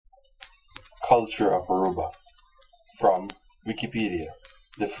Culture of Aruba from Wikipedia,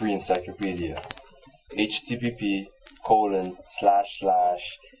 the free encyclopedia.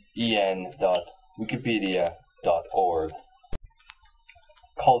 http://en.wikipedia.org.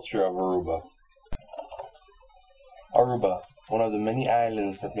 Culture of Aruba. Aruba, one of the many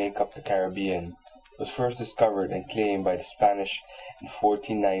islands that make up the Caribbean, was first discovered and claimed by the Spanish in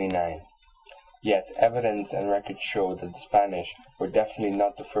 1499. Yet, evidence and records show that the Spanish were definitely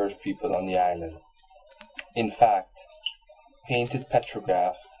not the first people on the island. In fact, painted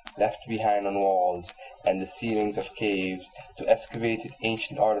petroglyphs left behind on walls and the ceilings of caves to excavated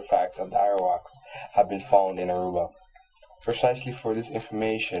ancient artifacts of the Arawaks have been found in Aruba. Precisely for this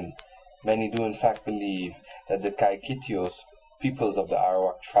information, many do in fact believe that the Caicitios, peoples of the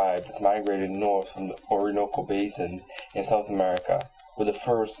Arawak tribe that migrated north from the Orinoco Basin in South America, were the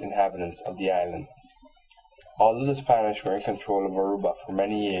first inhabitants of the island. Although the Spanish were in control of Aruba for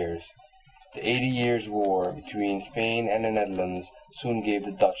many years, the 80 Years' War between Spain and the Netherlands soon gave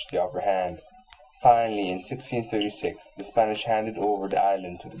the Dutch the upper hand. Finally, in 1636, the Spanish handed over the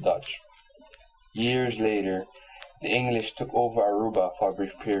island to the Dutch. Years later, the English took over Aruba for a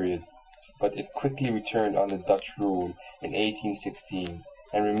brief period, but it quickly returned under Dutch rule in 1816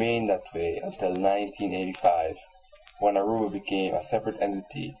 and remained that way until 1985, when Aruba became a separate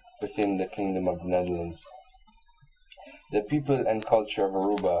entity within the Kingdom of the Netherlands. The people and culture of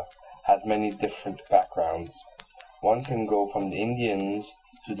Aruba has many different backgrounds. One can go from the Indians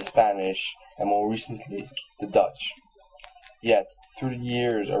to the Spanish and more recently the Dutch. Yet, through the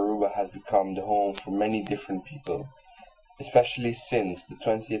years, Aruba has become the home for many different people, especially since the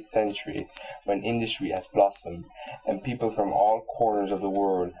 20th century when industry has blossomed and people from all corners of the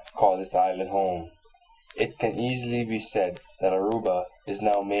world call this island home. It can easily be said that Aruba is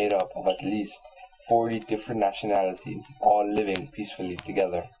now made up of at least 40 different nationalities, all living peacefully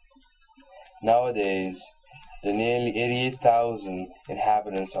together. Nowadays, the nearly 88,000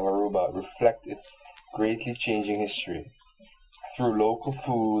 inhabitants of Aruba reflect its greatly changing history. Through local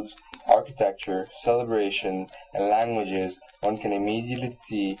foods, architecture, celebration, and languages, one can immediately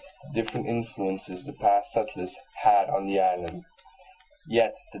see the different influences the past settlers had on the island.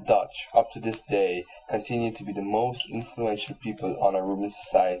 Yet, the Dutch, up to this day, continue to be the most influential people on Aruban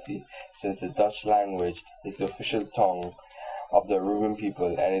society, since the Dutch language is the official tongue of the Aruban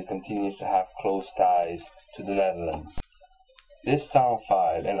people and it continues to have close ties to the Netherlands. This sound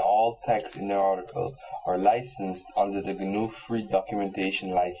file and all text in the article are licensed under the GNU Free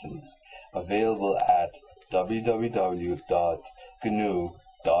Documentation License, available at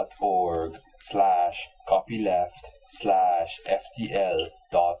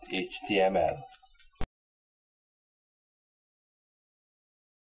www.gnu.org/copyleft/fdl.html.